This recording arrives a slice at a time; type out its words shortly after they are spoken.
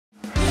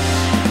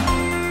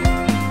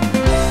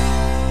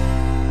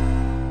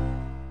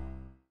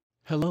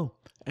Hello,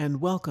 and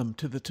welcome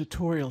to the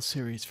tutorial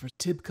series for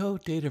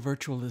TIBCO Data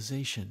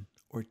Virtualization,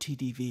 or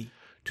TDV.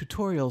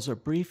 Tutorials are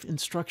brief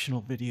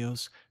instructional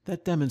videos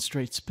that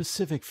demonstrate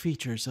specific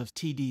features of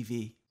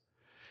TDV.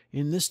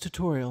 In this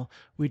tutorial,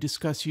 we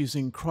discuss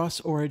using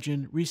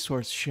cross-origin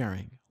resource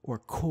sharing, or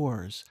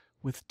CORS,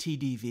 with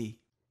TDV.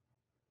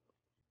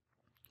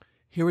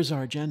 Here is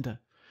our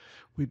agenda.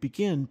 We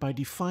begin by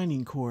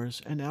defining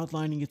CORS and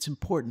outlining its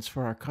importance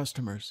for our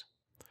customers.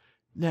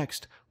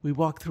 Next, we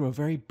walk through a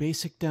very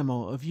basic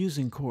demo of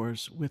using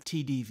CORS with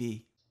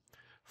TDV.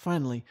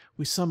 Finally,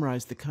 we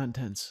summarize the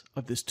contents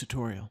of this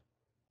tutorial.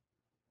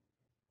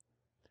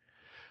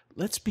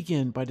 Let's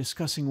begin by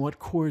discussing what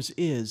CORS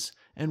is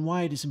and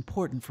why it is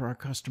important for our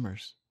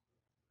customers.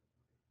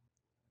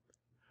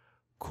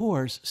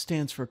 CORS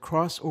stands for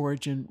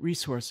Cross-Origin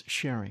Resource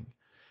Sharing.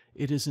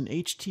 It is an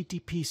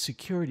HTTP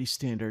security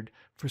standard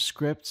for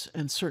scripts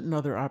and certain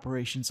other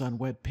operations on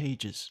web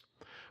pages.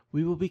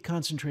 We will be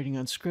concentrating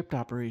on script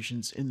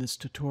operations in this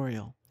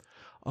tutorial.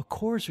 A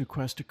CORS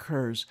request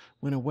occurs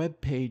when a web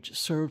page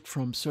served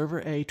from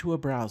server A to a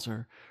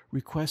browser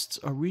requests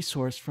a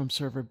resource from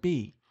server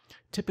B,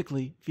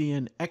 typically via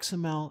an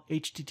XML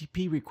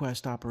HTTP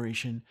request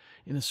operation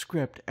in a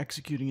script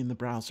executing in the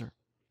browser.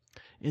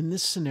 In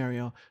this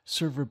scenario,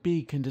 server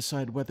B can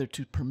decide whether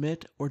to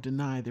permit or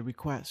deny the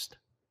request.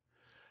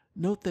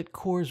 Note that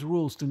CORS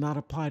rules do not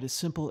apply to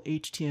simple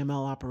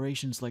HTML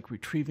operations like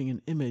retrieving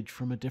an image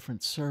from a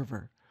different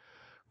server.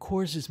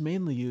 CORS is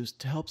mainly used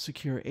to help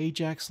secure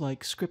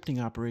AJAX-like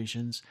scripting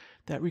operations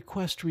that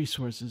request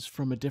resources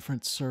from a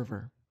different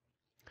server.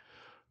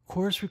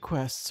 CORS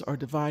requests are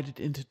divided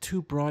into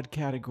two broad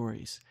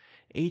categories.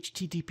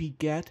 HTTP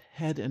GET,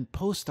 HEAD, and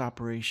POST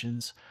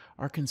operations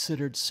are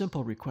considered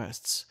simple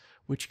requests,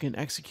 which can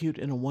execute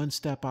in a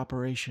one-step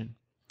operation.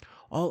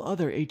 All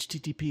other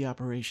HTTP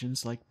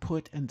operations like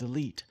put and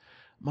delete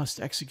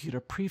must execute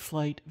a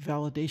pre-flight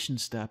validation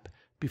step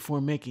before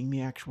making the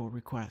actual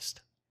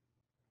request.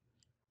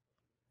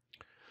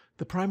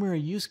 The primary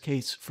use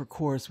case for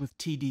CORS with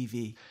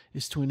TDV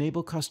is to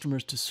enable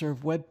customers to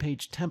serve web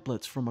page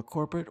templates from a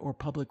corporate or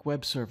public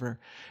web server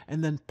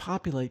and then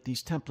populate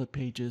these template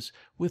pages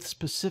with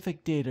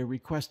specific data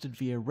requested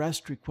via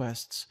REST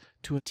requests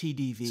to a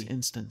TDV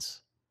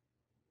instance.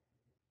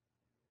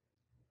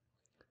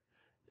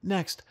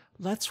 Next,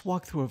 let's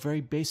walk through a very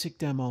basic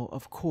demo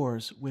of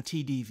CORS with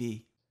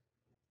TDV.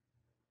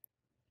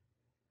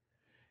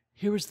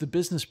 Here is the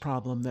business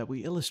problem that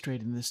we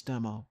illustrate in this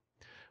demo.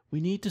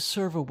 We need to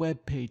serve a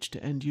web page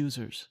to end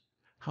users.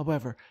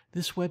 However,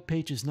 this web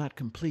page is not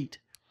complete.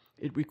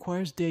 It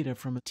requires data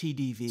from a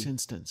TDV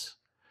instance.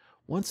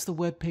 Once the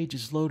web page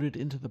is loaded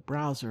into the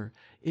browser,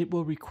 it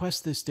will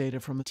request this data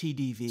from a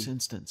TDV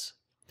instance.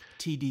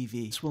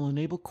 TDV will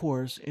enable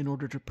CORS in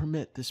order to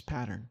permit this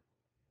pattern.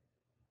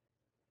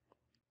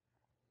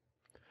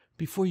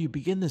 Before you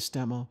begin this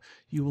demo,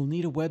 you will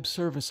need a web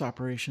service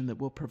operation that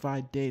will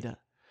provide data.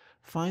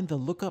 Find the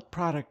lookup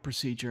product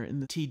procedure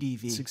in the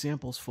TDV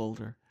examples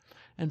folder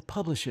and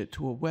publish it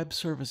to a web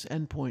service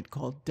endpoint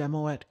called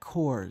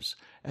demo@cors,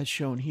 as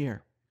shown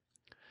here.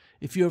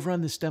 If you have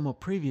run this demo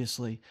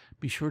previously,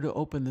 be sure to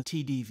open the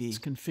TDV's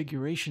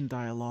configuration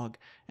dialog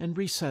and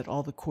reset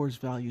all the CORS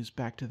values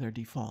back to their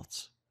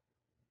defaults.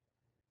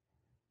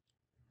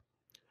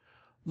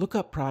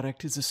 Lookup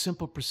product is a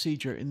simple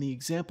procedure in the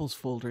examples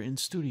folder in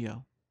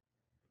Studio.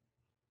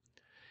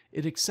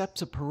 It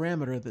accepts a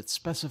parameter that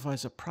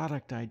specifies a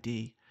product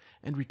ID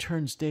and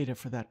returns data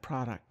for that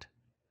product.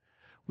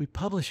 We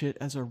publish it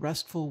as a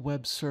RESTful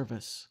web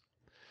service.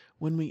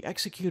 When we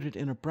execute it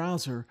in a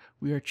browser,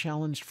 we are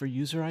challenged for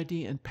user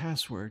ID and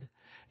password,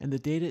 and the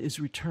data is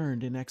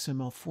returned in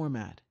XML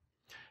format.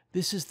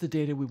 This is the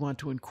data we want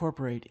to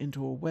incorporate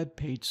into a web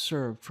page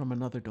served from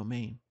another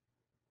domain.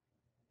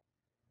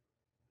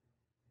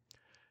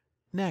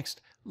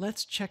 Next,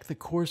 let's check the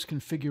CORS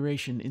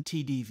configuration in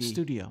TDV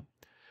Studio.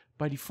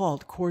 By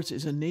default, CORS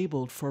is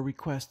enabled for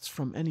requests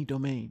from any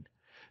domain.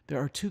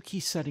 There are two key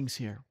settings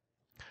here.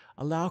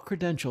 Allow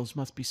credentials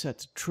must be set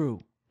to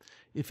true.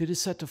 If it is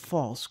set to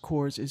false,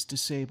 CORS is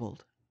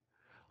disabled.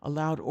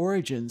 Allowed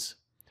origins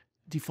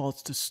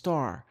defaults to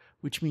star,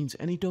 which means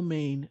any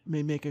domain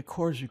may make a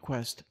CORS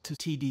request to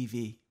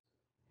TDV.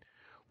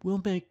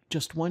 We'll make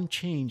just one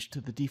change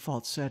to the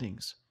default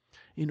settings.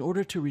 In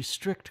order to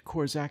restrict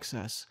CORS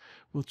access,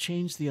 we'll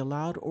change the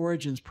allowed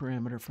origins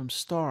parameter from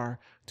star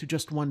to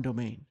just one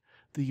domain,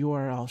 the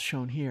URL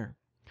shown here.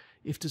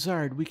 If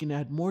desired, we can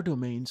add more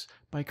domains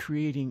by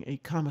creating a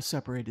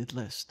comma-separated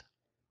list.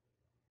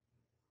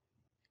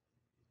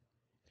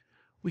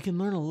 We can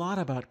learn a lot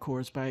about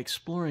CORS by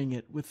exploring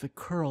it with the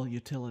curl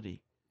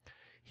utility.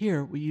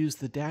 Here we use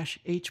the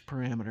 -h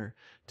parameter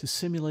to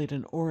simulate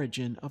an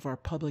origin of our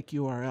public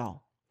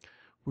URL.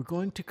 We're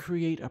going to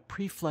create a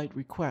pre-flight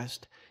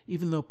request,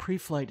 even though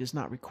pre-flight is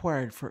not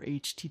required for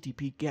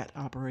HTTP GET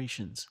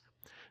operations.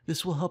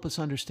 This will help us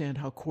understand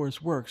how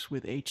CORS works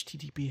with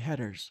HTTP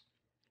headers.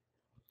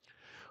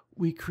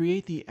 We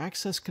create the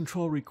access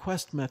control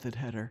request method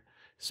header,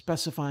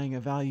 specifying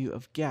a value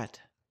of GET.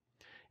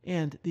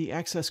 and the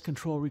access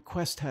control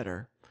request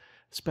header,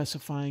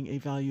 specifying a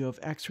value of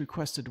X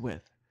requested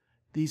with.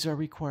 These are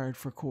required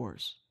for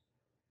Cors.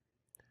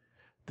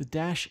 The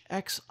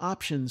 -X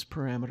options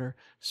parameter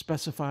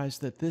specifies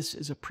that this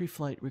is a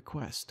pre-flight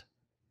request.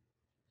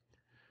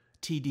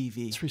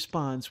 TDV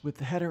responds with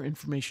the header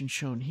information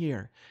shown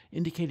here,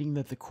 indicating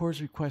that the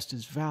Cors request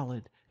is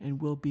valid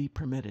and will be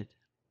permitted.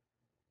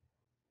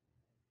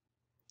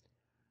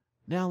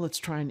 Now let's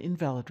try an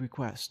invalid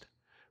request.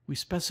 We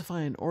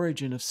specify an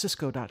origin of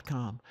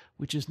cisco.com,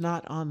 which is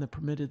not on the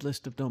permitted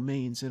list of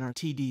domains in our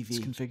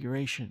TDV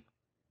configuration.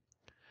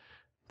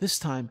 This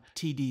time,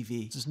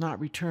 TDV does not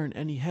return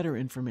any header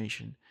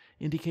information,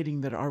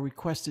 indicating that our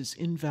request is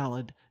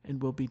invalid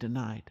and will be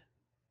denied.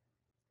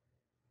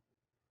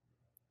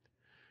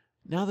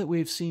 Now that we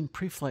have seen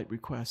pre-flight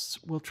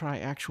requests, we'll try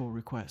actual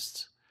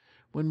requests.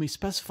 When we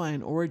specify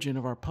an origin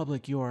of our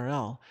public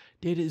URL,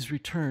 data is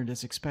returned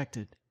as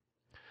expected.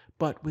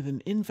 But with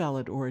an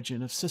invalid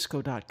origin of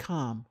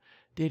cisco.com,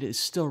 data is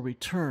still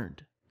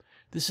returned.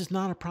 This is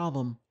not a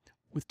problem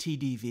with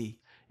TDV.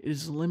 It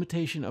is a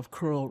limitation of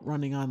curl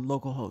running on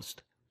localhost.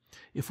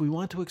 If we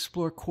want to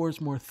explore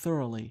Cors more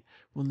thoroughly,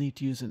 we'll need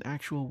to use an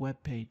actual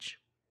web page.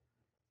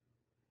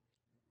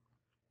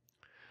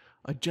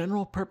 A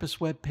general-purpose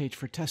web page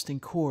for testing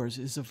Cors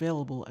is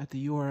available at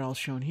the URL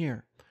shown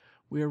here.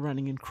 We are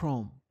running in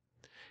Chrome.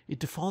 It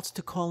defaults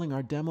to calling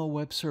our demo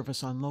web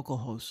service on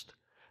localhost.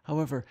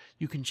 However,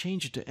 you can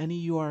change it to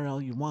any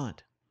URL you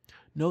want.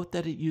 Note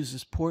that it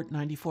uses port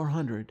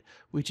 9400,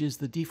 which is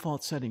the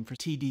default setting for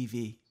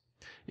TDV.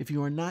 If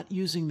you are not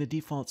using the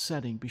default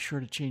setting, be sure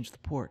to change the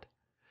port.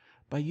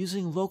 By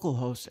using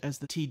localhost as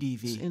the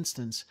TDV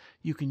instance,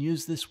 you can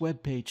use this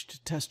web page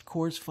to test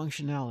Cors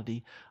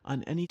functionality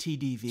on any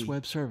TDV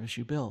web service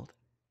you build.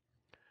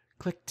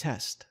 Click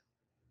Test,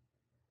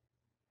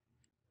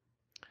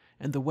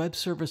 and the web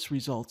service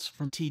results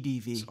from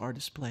TDV are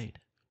displayed.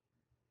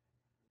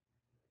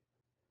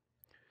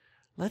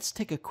 Let's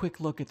take a quick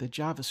look at the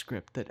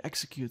JavaScript that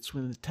executes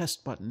when the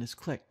test button is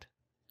clicked.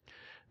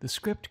 The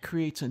script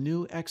creates a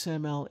new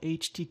XML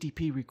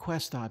HTTP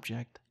request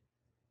object,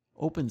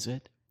 opens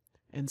it,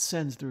 and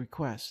sends the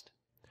request.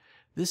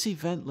 This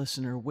event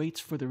listener waits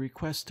for the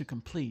request to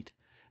complete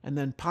and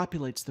then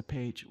populates the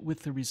page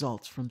with the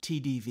results from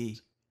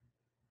TDV.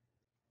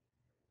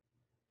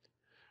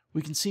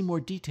 We can see more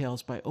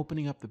details by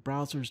opening up the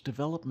browser's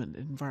development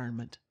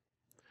environment.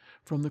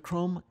 From the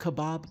Chrome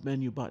Kebab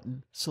menu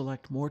button,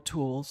 select More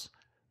Tools,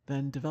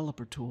 then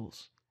Developer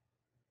Tools.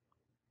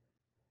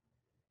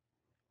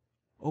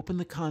 Open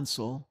the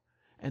console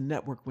and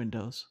network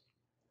windows.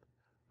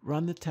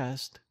 Run the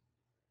test.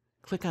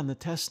 Click on the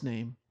test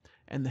name,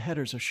 and the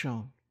headers are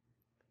shown.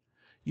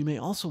 You may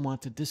also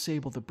want to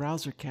disable the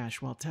browser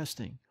cache while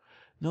testing.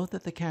 Note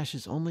that the cache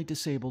is only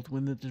disabled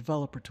when the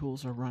developer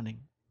tools are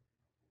running.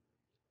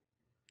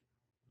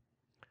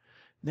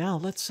 Now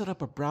let's set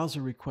up a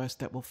browser request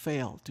that will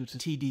fail due to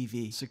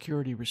TDV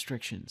security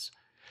restrictions.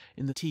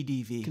 In the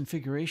TDV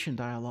configuration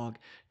dialog,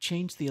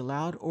 change the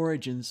allowed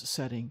origins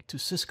setting to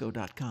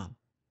cisco.com.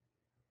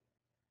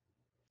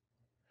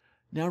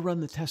 Now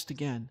run the test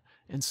again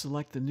and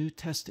select the new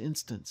test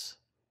instance.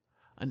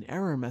 An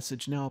error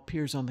message now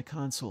appears on the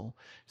console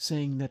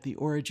saying that the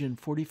origin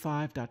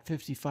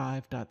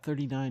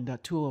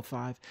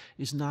 45.55.39.205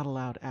 is not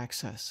allowed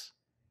access.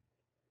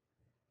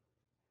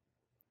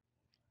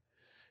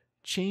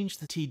 Change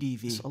the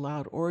TDV's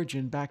allowed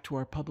origin back to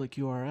our public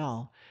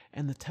URL,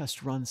 and the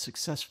test runs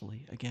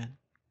successfully again.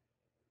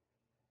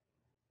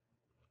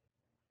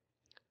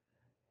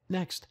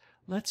 Next,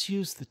 let's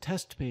use the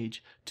test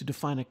page to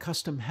define a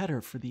custom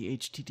header for the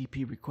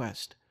HTTP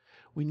request.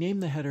 We name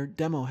the header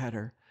Demo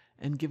Header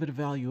and give it a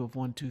value of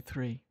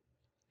 123.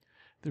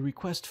 The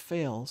request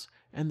fails,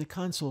 and the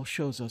console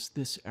shows us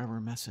this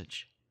error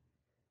message.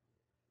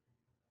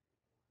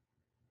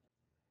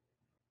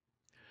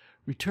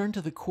 Return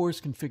to the Cors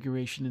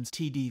configuration in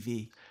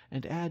TDV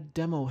and add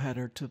Demo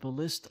Header to the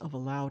list of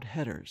allowed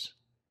headers.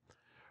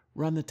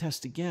 Run the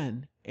test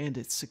again, and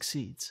it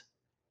succeeds.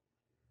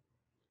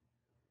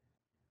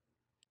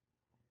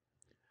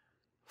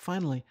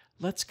 Finally,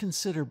 let's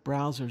consider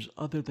browsers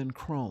other than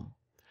Chrome.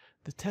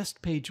 The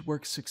test page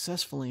works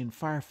successfully in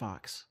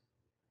Firefox.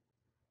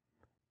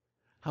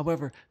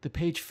 However, the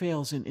page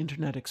fails in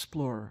Internet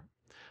Explorer.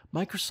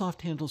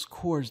 Microsoft handles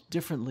Cors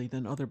differently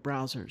than other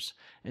browsers,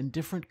 and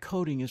different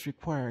coding is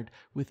required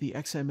with the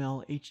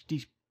XML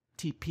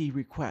HTTP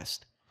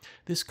request.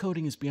 This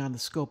coding is beyond the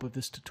scope of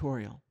this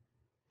tutorial.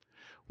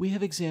 We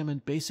have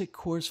examined basic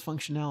Cors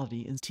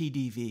functionality in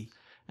TDV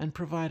and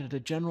provided a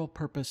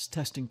general-purpose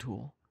testing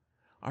tool.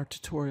 Our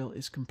tutorial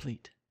is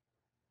complete.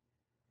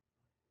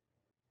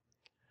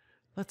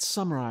 Let's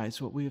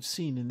summarize what we have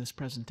seen in this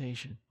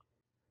presentation.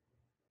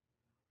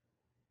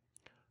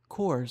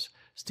 Cors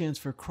stands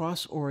for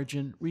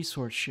Cross-Origin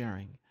Resource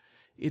Sharing.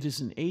 It is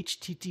an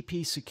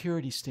HTTP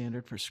security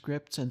standard for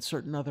scripts and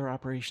certain other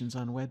operations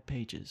on web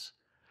pages.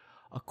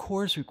 A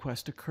Cors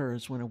request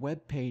occurs when a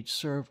web page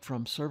served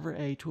from server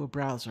A to a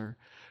browser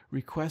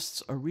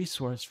requests a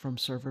resource from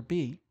server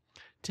B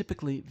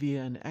typically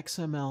via an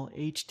XML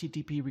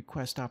HTTP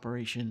request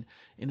operation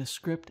in a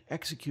script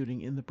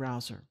executing in the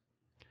browser.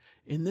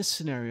 In this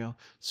scenario,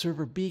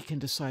 server B can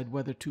decide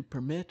whether to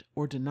permit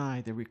or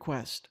deny the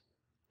request.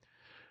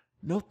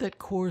 Note that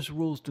Cors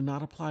rules do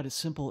not apply to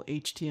simple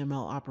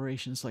HTML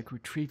operations like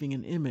retrieving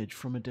an image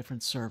from a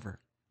different server.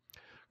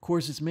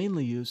 Cors is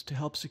mainly used to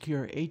help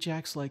secure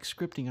AJAX-like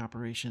scripting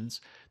operations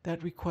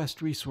that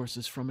request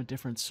resources from a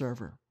different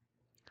server.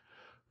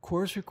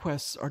 Cors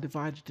requests are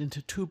divided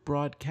into two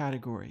broad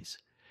categories.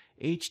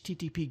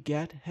 HTTP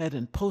GET, HEAD,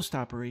 and POST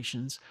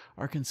operations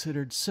are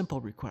considered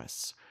simple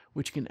requests,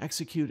 which can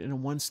execute in a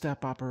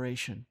one-step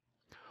operation.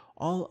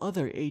 All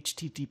other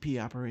HTTP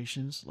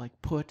operations,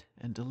 like PUT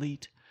and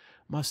DELETE,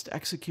 must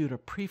execute a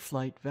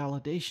pre-flight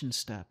validation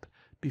step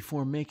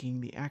before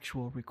making the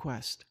actual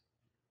request.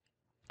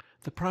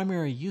 The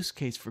primary use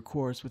case for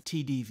Cors with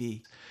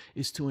TDV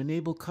is to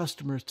enable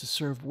customers to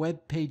serve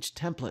web page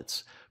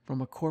templates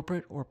from a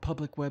corporate or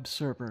public web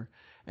server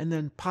and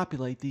then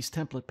populate these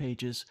template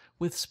pages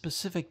with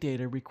specific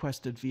data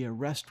requested via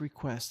REST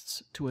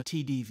requests to a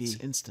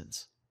TDV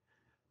instance.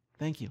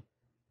 Thank you.